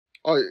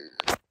Oh,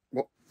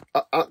 what?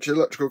 Actual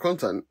electrical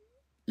content?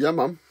 Yeah,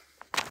 mum.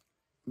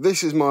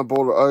 This is my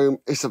boiler at home.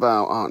 It's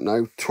about, I don't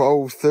know,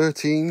 12,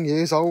 13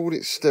 years old.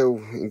 It's still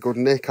in good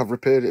nick. I've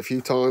repaired it a few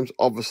times.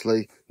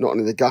 Obviously, not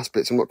any of the gas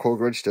bits. I'm not Corg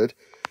registered.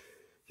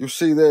 You'll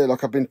see there,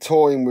 like I've been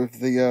toying with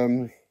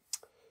the,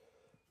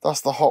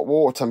 that's the hot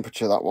water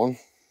temperature, that one.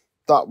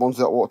 That one's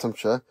the hot water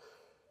temperature.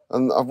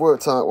 And I've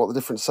worked out what the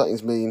different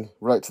settings mean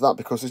related to that,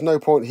 because there's no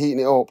point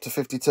heating it up to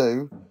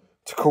 52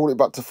 to cool it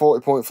back to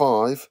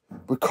 40.5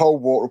 with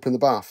cold water up in the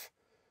bath.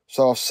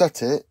 So I've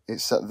set it,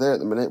 it's set there at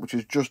the minute, which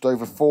is just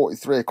over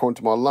 43 according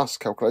to my last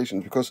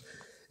calculations, because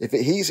if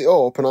it heats it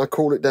up and I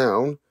cool it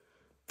down,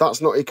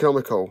 that's not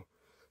economical.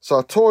 So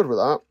I toyed with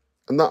that,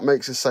 and that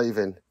makes a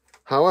saving.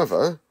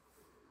 However,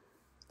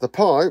 the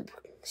pipe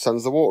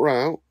sends the water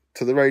out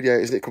to the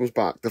radiators and it comes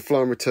back, the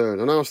flow and return.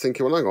 And I was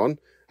thinking, well, hang on,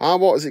 how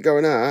hot is it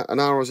going out and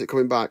how hot is it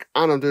coming back?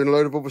 And I'm doing a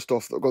load of other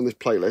stuff that I've got on this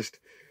playlist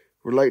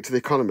related to the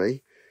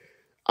economy.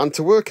 And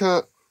to work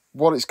out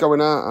what it's going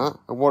out at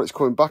and what it's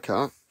coming back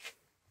at,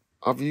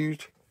 I've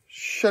used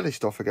Shelly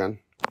stuff again.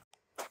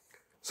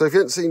 So if you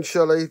haven't seen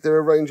Shelly, they're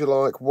a range of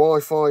like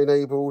Wi-Fi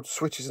enabled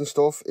switches and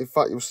stuff. In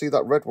fact, you'll see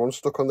that red one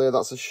stuck on there.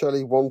 That's a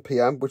Shelly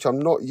 1PM, which I'm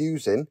not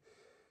using.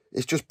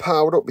 It's just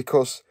powered up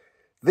because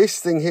this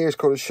thing here is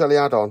called a Shelly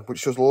add-on,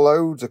 which does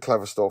loads of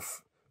clever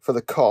stuff for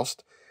the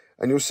cost.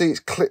 And you'll see it's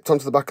clipped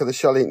onto the back of the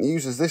Shelly and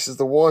uses this as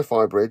the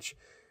Wi-Fi bridge.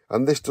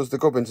 And this does the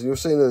gubbins. And you'll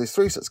see there's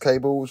 3 sets of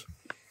cables.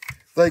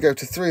 They go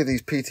to 3 of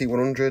these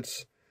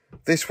PT100s.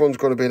 This one's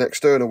going to be an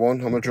external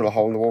one. I'm going to drill a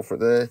hole in the wall for it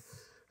there.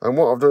 And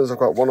what I've done is I've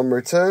got one on my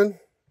return.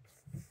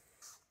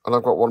 And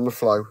I've got one on my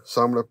flow.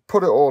 So I'm going to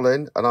put it all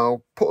in and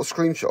I'll put a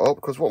screenshot up,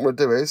 because what I'm going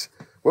to do is,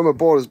 when my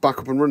boiler's back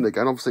up and running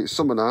again, obviously it's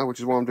summer now, which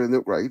is why I'm doing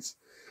the upgrades,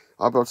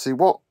 I'll be able to see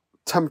what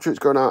temperature it's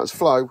going out as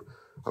flow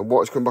and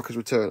what it's coming back as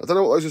return. I don't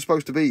know what those are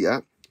supposed to be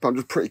yet, but I'm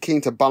just pretty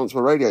keen to balance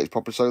my radiators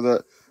properly so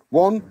that,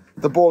 one,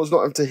 the boiler's not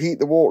having to heat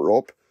the water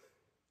up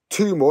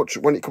too much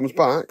when it comes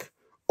back,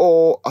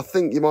 or I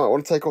think you might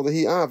want to take all the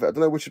heat out of it. I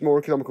don't know which is more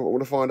economical, but I'm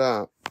going to find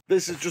out.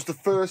 This is just the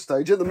first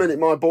stage. At the minute,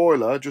 my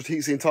boiler just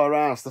heats the entire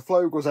house. The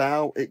flow goes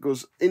out, it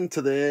goes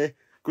into there,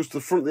 goes to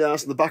the front of the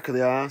house and the back of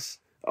the house,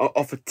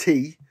 off a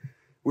T,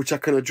 which I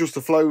can adjust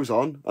the flows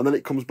on, and then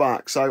it comes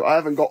back. So I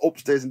haven't got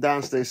upstairs and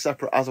downstairs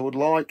separate as I would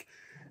like.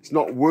 It's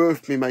not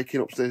worth me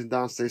making upstairs and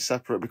downstairs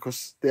separate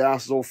because the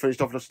house is all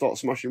finished off and I start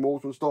smashing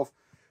walls and stuff.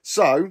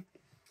 So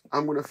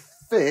I'm going to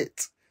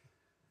fit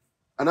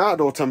an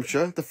outdoor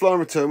temperature, the flow and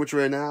return, which are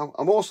here now.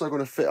 I'm also going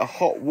to fit a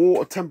hot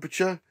water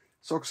temperature,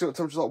 so I can see what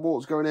temperature hot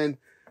water's going in,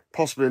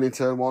 possibly an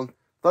internal one.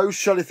 Those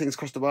Shelly things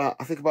cost about,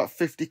 I think, about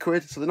 50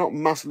 quid, so they're not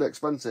massively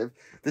expensive.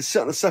 They're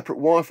set on a separate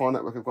Wi-Fi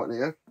network I've got in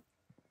here.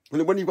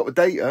 And when you've got the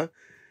data,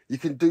 you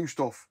can do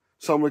stuff.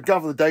 So I'm going to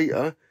gather the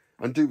data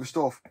and do the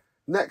stuff.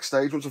 Next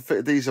stage, once I've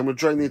fitted these, I'm going to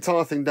drain the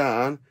entire thing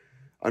down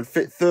and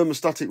fit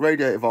thermostatic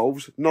radiator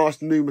valves,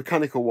 nice new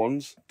mechanical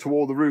ones, to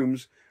all the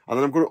rooms. And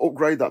then I'm going to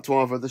upgrade that to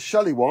either the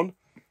Shelly one,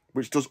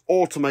 which does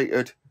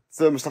automated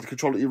thermostatic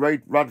control at your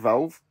rad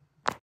valve,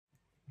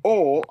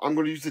 or I'm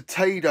going to use the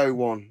Tado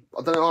one.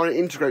 I don't know how it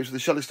integrates with the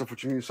Shelly stuff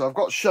which I'm using. So I've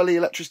got Shelly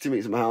electricity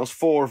meters at my house,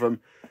 4 of them.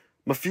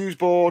 My fuse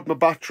board, my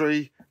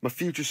battery, my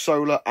future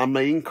solar, and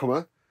my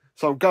incomer.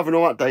 So I'm gathering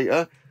all that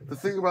data. The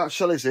thing about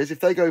Shelly's is, if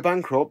they go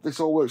bankrupt, this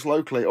all works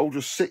locally. It all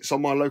just sits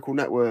on my local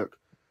network.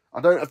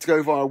 I don't have to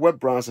go via a web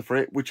browser for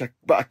it,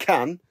 but I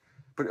can.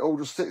 But it all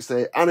just sits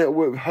there, and it'll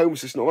work with Home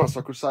Assistant and all that.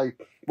 So I could say,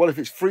 well, if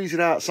it's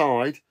freezing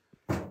outside,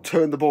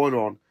 turn the boiler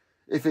on.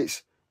 If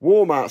it's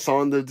warm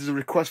outside and there's a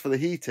request for the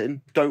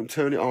heating, don't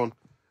turn it on.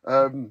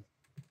 I'm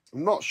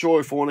not sure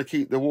if I want to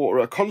keep the water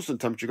at a constant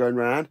temperature going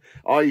round,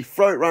 i.e.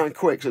 throw it round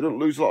quick so it doesn't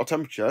lose a lot of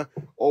temperature,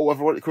 or whether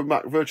I want it coming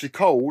back virtually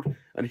cold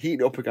and heat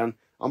it up again.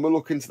 I'm going to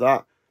look into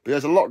that. But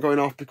there's a lot going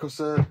off because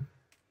a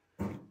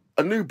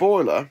new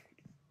boiler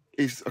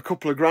is a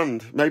couple of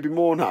grand, maybe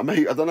more than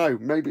that. I don't know,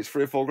 maybe it's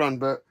 3 or 4 grand,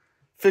 but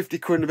 50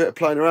 quid and a bit of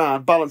playing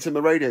around, balancing my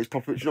radiators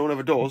properly, which no one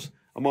ever does,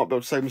 I might be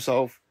able to save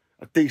myself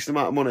a decent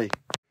amount of money.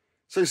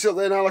 So you see up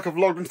there now, like I've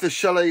logged into this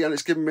Shelly and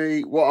it's giving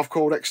me what I've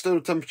called external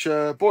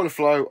temperature, boiler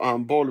flow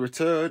and boiler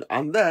return.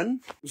 And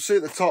then you'll see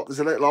at the top there's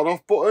a little on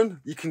off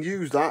button. You can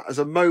use that as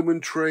a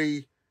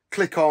momentary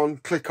click on,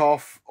 click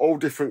off, all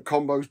different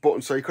combos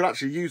button. So you could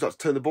actually use that to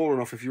turn the boiler on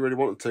off if you really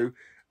wanted to.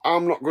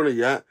 I'm not going to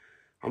yet.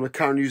 I'm going to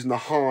carry on using the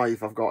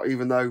Hive I've got,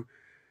 even though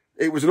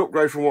it was an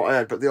upgrade from what I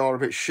had, but they are a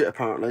bit shit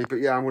apparently. But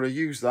yeah, I'm going to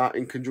use that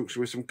in conjunction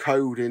with some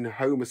code in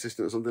Home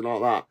Assistant or something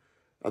like that.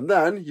 And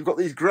then you've got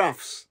these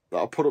graphs that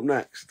I'll put up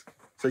next.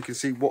 So you can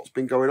see what's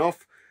been going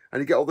off. And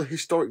you get all the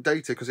historic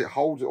data because it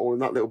holds it all in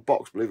that little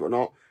box, believe it or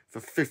not, for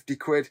 50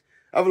 quid.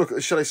 Have a look at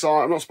the Shelly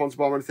site. I'm not sponsored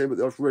by or anything, but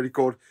they're really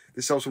good.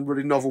 They sell some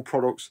really novel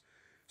products.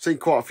 Seen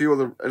quite a few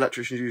other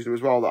electricians using them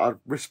as well that I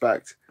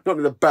respect. Not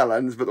only the bell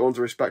ends, but the ones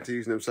I respect are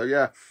using them. So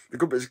yeah, the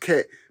good bits of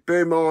kit.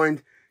 Bear in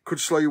mind, could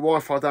slow your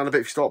Wi-Fi down a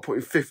bit if you start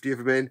putting 50 of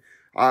them in.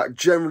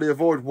 Generally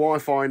avoid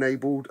Wi-Fi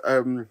enabled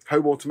home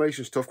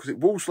automation stuff because it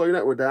will slow your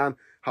network down.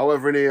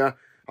 However, in here,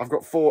 I've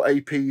got 4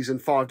 APs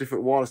and 5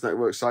 different wireless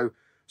networks. So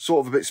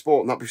sort of a bit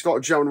sport and that, but if you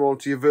start jamming them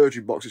onto your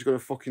Virgin box, it's going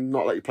to fucking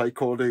not let you play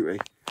Call of Duty.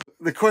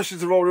 The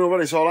questions are rolling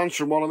already, so I'll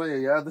answer them while I'm here,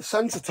 yeah? The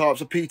sensor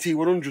types are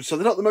PT100, so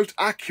they're not the most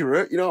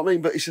accurate, you know what I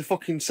mean? But it's a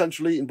fucking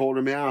central heating board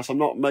in my house. I'm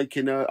not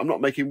making hot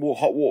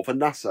water for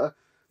NASA.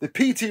 The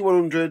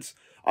PT100s,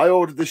 I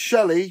ordered the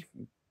Shelly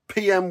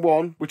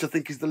PM1, which I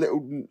think is the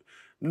little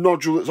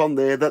nodule that's on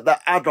there that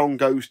that add-on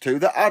goes to.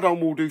 That add-on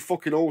will do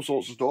fucking all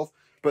sorts of stuff,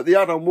 but the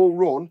add-on will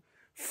run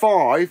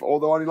 5,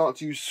 although I only like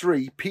to use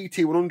 3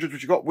 PT100s,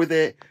 which I got with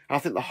it. I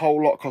think the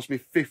whole lot cost me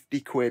 50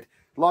 quid.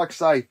 Like I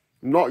say,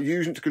 I'm not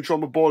using it to control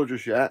my boiler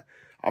just yet.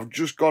 I've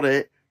just got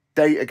it,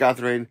 data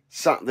gathering,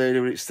 sat there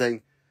doing its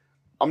thing.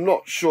 I'm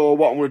not sure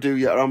what I'm going to do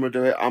yet or I'm going to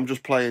do it. I'm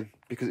just playing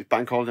because it's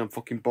bank holiday. I'm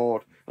fucking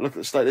bored. And look at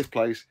the state of this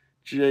place.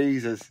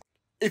 Jesus.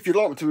 If you'd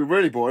like me to be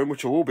really boring,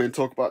 which I will be, and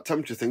talk about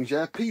temperature things,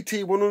 yeah,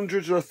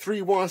 PT100s are a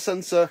 3-wire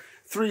sensor.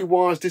 3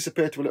 wires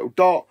disappear to a little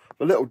dot.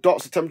 The little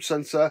dot's a temperature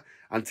sensor.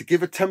 And to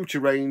give a temperature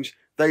range,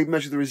 they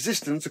measure the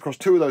resistance across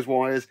 2 of those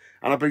wires.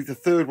 And I believe the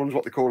third one is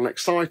what they call an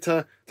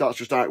exciter. That's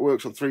just how it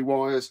works on 3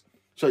 wires.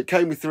 So it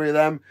came with 3 of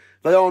them.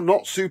 They are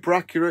not super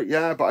accurate,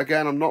 yeah, but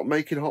again, I'm not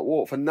making hot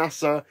water for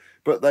NASA,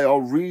 but they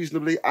are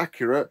reasonably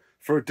accurate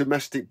for a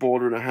domestic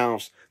boiler in a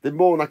house. They're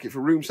more than accurate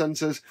for room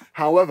sensors.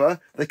 However,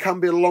 they can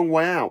be a long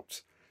way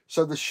out.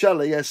 So the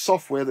Shelly has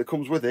software that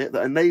comes with it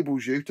that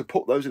enables you to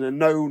put those in a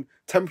known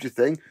temperature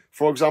thing.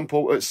 For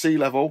example, at sea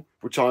level,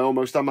 which I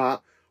almost am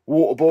at,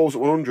 water boils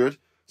at 100.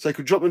 So you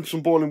could drop them into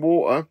some boiling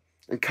water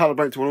and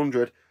calibrate to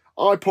 100.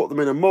 I put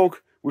them in a mug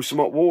with some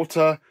hot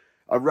water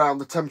around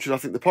the temperature I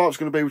think the pipe's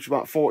going to be, which is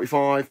about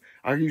 45.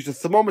 I used a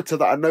thermometer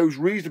that I know is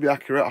reasonably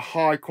accurate, a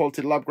high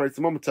quality lab grade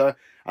thermometer,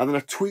 and then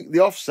I tweaked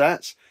the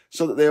offsets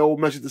so that they all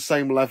measured the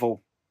same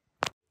level.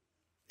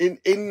 In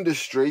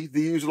industry, they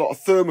use a lot of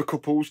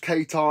thermocouples,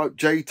 K-type,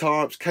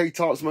 J-types.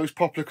 K-type's the most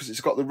popular because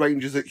it's got the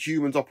ranges that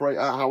humans operate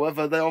at.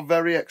 However, they are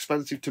very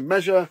expensive to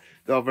measure.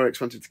 They are very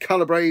expensive to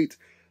calibrate.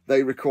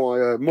 They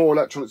require more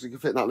electronics than can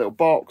fit in that little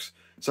box.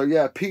 So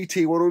yeah,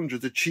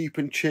 PT100s are cheap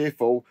and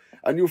cheerful.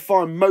 And you'll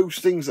find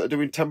most things that are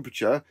doing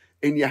temperature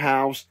in your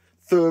house,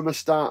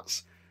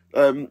 thermostats,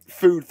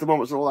 food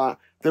thermometers and all that,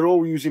 they're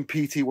all using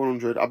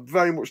PT100. I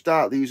very much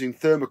doubt they're using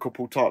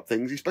thermocouple type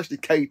things, especially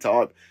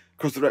K-type,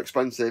 because they're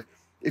expensive.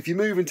 If you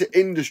move into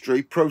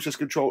industry, process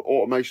control,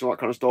 automation, all that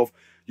kind of stuff,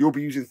 you'll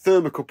be using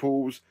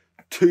thermocouples,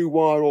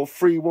 2-wire or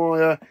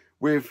 3-wire,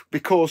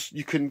 because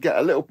you can get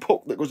a little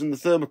puck that goes in the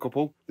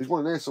thermocouple. There's one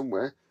in there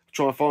somewhere.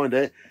 Try and find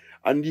it.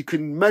 And you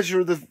can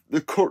measure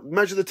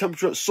the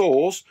temperature at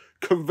source,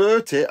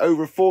 convert it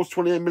over a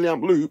 428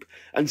 milliamp loop,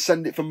 and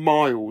send it for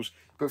miles.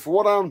 But for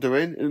what I'm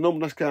doing in a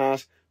normal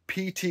cars,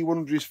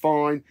 PT100 is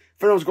fine.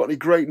 If anyone's got any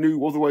great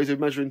new other ways of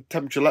measuring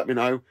temperature, let me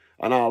know,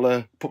 and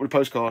I'll put my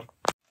postcard.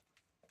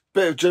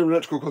 Bit of general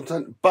electrical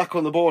content. Back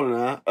on the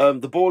boiler now.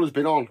 The boiler's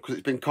been on because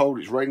it's been cold.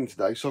 It's raining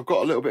today, so I've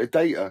got a little bit of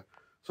data.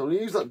 So I'm going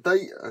to use that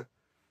data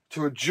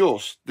to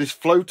adjust this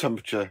flow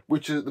temperature,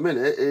 which at the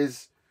minute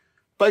is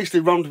basically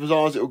random as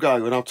high as it'll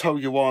go, and I'll tell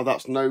you why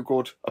that's no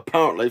good,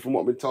 apparently, from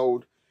what I've been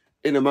told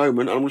in a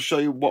moment. And I'm going to show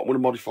you what I'm going to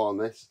modify on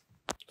this.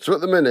 So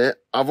at the minute,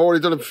 I've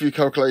already done a few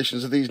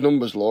calculations of these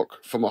numbers,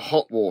 look, for my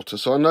hot water.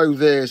 So I know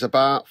there's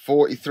about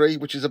 43,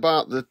 which is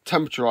about the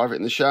temperature I have it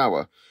in the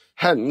shower.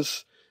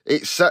 Hence,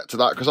 it's set to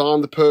that because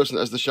I'm the person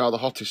that has the shower the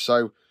hottest.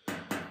 So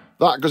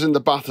that goes in the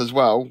bath as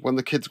well when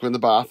the kids go in the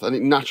bath, and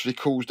it naturally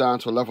cools down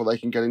to a level they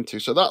can get into.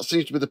 So that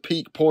seems to be the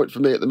peak point for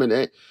me at the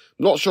minute.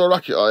 I'm not sure how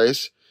accurate that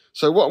is.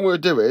 So what I'm going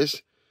to do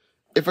is,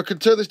 if I can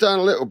turn this down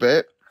a little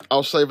bit,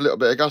 I'll save a little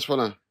bit of gas,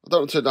 won't I? I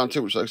don't want to turn it down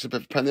too much though, because it's a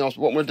bit of a pain in the arse.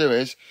 But what I'm going to do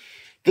is,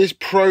 this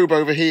probe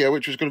over here,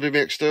 which was going to be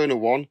my external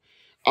one,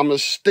 I'm going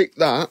to stick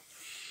that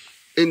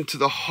into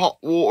the hot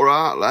water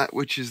outlet,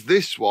 which is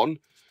this one,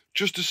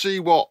 just to see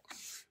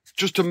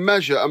just to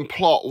measure and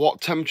plot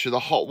what temperature the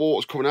hot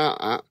water's coming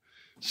out at.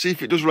 See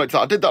if it does relate to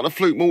that. I did that on a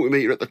Fluke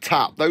multimeter at the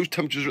tap. Those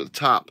temperatures are at the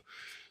tap.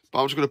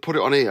 But I'm just going to put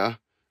it on here, and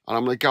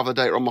I'm going to gather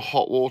data on my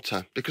hot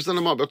water, because then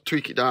I might be able to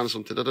tweak it down or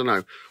something, I don't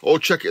know. Or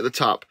check it at the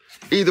tap.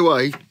 Either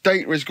way,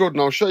 data is good,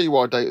 and I'll show you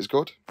why data is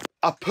good.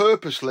 I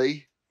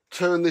purposely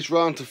turned this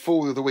round to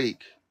full the other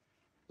week,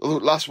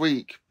 last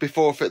week,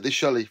 before I fit this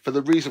Shelly, for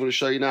the reason I'm going to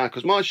show you now,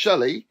 because my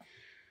Shelly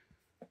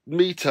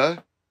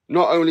meter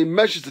not only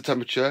measures the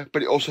temperature,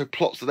 but it also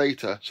plots the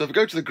data. So if I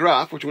go to the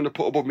graph, which I'm going to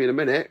put above me in a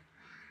minute,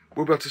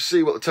 we'll be able to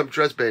see what the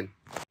temperature has been.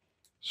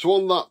 So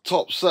on that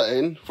top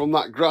setting, from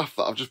that graph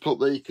that I've just put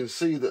there, you can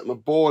see that my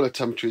boiler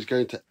temperature is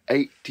going to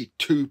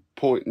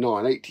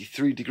 82.9,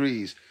 83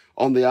 degrees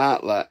on the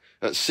outlet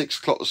at 6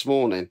 o'clock this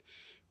morning,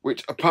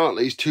 which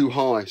apparently is too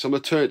high. So I'm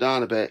going to turn it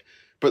down a bit.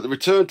 But the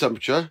return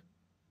temperature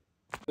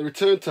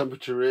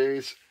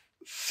is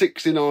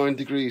 69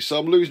 degrees. So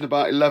I'm losing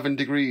about 11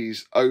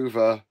 degrees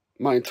over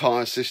my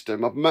entire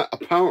system.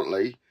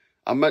 Apparently,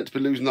 I'm meant to be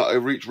losing that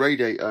over each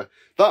radiator.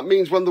 That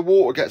means when the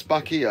water gets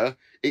back here,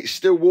 it's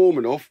still warm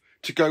enough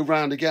to go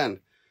round again.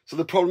 So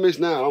the problem is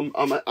now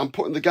I'm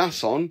putting the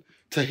gas on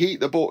to heat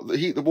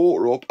the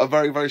water up a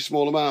very, very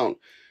small amount,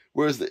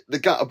 Whereas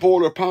the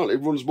boiler apparently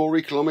runs more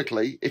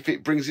economically if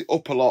it brings it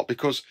up a lot,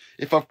 because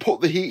if I've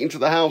put the heat into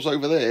the house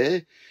over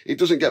there, it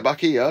doesn't get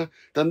back here,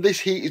 then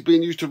this heat is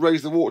being used to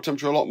raise the water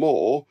temperature a lot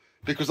more,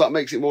 because that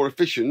makes it more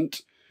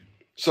efficient.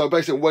 So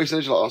basically I'm wasting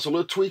energy like that. So I'm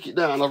going to tweak it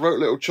down. I wrote a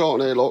little chart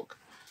on here, look.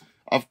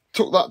 I've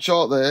took that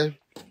chart there,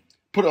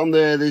 put it on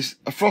there, there's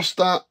a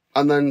thermostat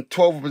and then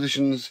 12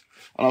 positions,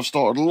 and I've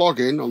started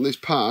logging on this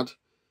pad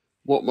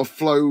what my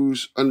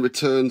flows and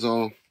returns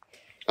are.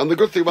 And the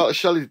good thing about the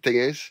Shelly thing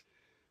is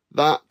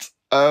that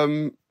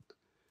I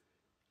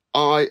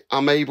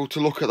am able to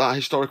look at that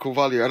historical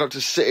value. I don't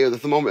have to sit here with the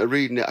thermometer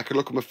reading it. I can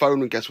look at my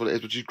phone and guess what it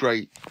is, which is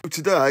great.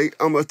 Today,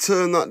 I'm going to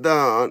turn that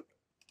down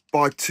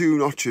by 2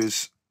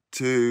 notches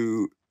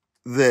to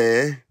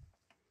there.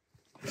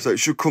 So it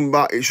should come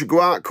back, it should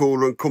go out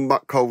cooler and come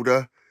back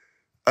colder.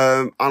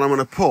 And I'm going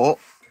to put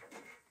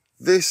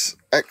this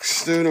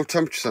external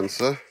temperature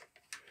sensor,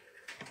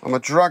 I'm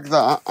going to drag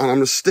that and I'm going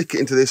to stick it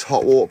into this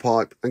hot water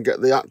pipe and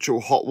get the actual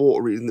hot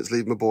water reading that's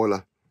leaving my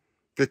boiler.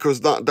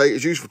 Because that data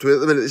is useful to me. At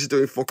the minute, this is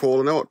doing fuck all.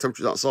 I know what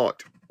temperature's outside.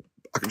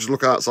 I can just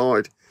look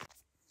outside.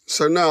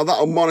 So now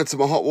that'll monitor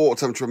my hot water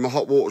temperature when my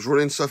hot water's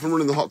running. So if I'm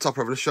running the hot tap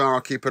or having a shower,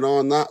 I'll keep an eye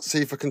on that.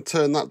 See if I can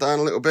turn that down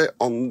a little bit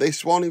on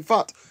this one. In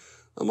fact,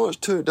 I might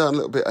just turn it down a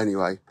little bit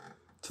anyway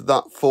to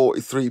that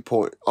 43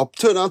 point. I'll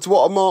turn it down to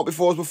what I marked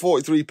before as my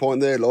 43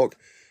 point there, look,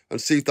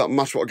 and see if that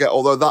matches what I get.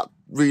 Although that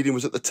reading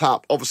was at the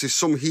tap, obviously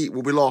some heat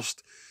will be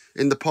lost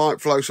in the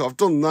pipe flow. So I've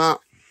done that.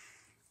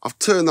 I've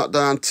turned that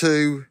down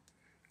too.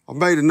 I've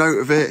made a note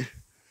of it,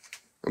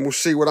 and we'll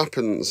see what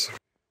happens.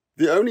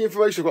 The only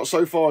information I've got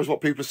so far is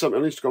what people have sent me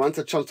on Instagram. I haven't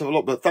had a chance to have a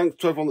look, but thanks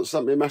to everyone that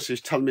sent me a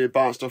message telling me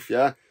about stuff,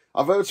 yeah.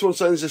 I've heard someone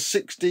saying there's a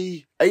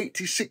 60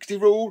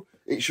 rule.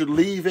 It should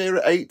leave here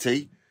at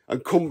 80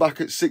 and come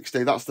back at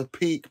 60. That's the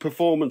peak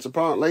performance,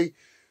 apparently.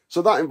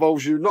 So that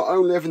involves you not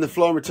only having the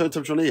flow and return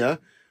temperature on here,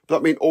 but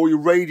that means all your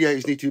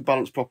radiators need to be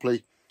balanced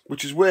properly,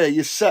 which is where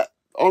you set,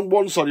 on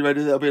one side of your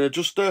radiator, there'll be an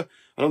adjuster,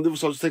 and on the other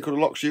side, there's a thing called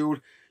a lock shield.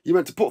 You're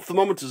meant to put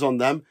thermometers on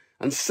them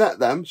and set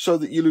them so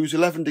that you lose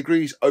 11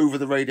 degrees over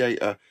the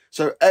radiator.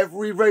 So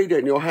every radiator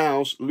in your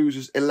house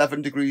loses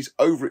 11 degrees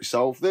over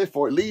itself.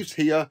 Therefore, it leaves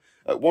here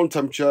at one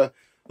temperature,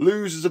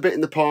 loses a bit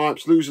in the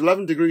pipes, loses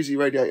 11 degrees in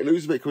your radiator,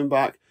 loses a bit coming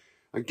back,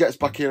 and gets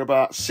back here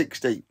about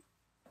 60.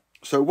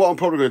 So what I'm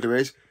probably going to do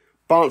is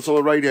balance all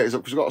the radiators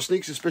up, because I've got a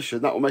sneaky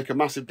suspicion that will make a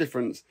massive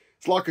difference.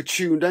 It's like a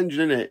tuned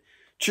engine, isn't it?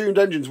 Tuned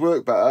engines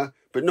work better,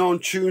 but no one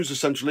tunes the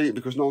central heat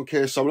because no one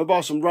cares. So I'm going to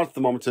buy some rad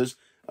thermometers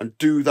and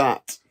do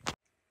that.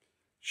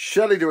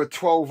 Shelly do a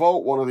 12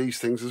 volt one of these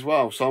things as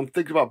well. So I'm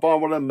thinking about buying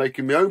one of them,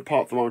 making my own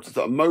pipe thermometers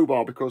that are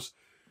mobile, because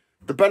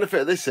the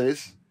benefit of this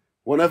is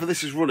whenever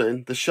this is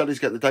running, the Shelly's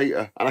getting the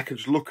data and I can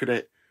just look at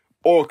it,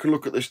 or I can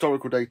look at the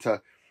historical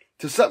data.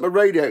 To set my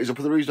radiators up,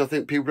 and the reason I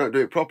think people don't do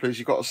it properly is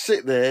you've got to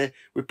sit there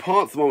with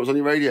pipe thermometers on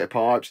your radiator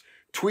pipes,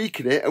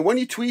 tweaking it, and when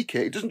you tweak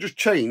it, it doesn't just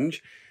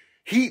change.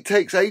 Heat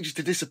takes ages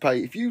to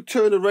dissipate. If you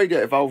turn a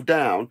radiator valve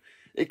down,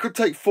 it could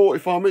take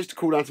 45 minutes to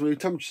cool down to a new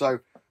temperature. So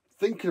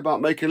thinking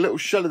about making a little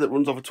Shelly that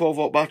runs off a 12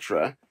 volt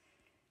battery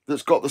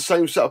that's got the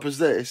same setup as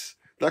this,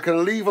 that I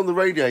can leave on the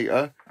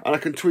radiator and I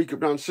can tweak up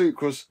down suit,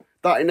 because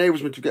that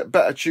enables me to get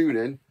better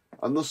tuning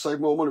and thus save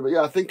more money. But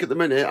yeah, I think at the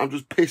minute I'm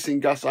just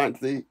pissing gas out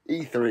into the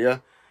ether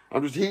here.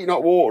 I'm just heating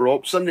hot water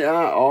up, sending it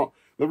out hot.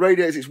 The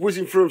radiators, it's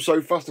whizzing through them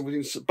so fast and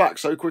whizzing back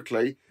so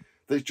quickly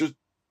that it's just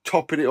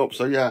topping it up.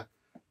 So yeah,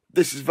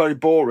 this is very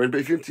boring,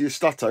 but if you're into your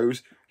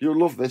statos, you'll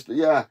love this. But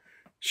yeah,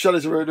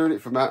 Shelly's already doing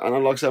it for me,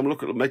 and like I say, I'm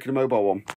looking at making a mobile one.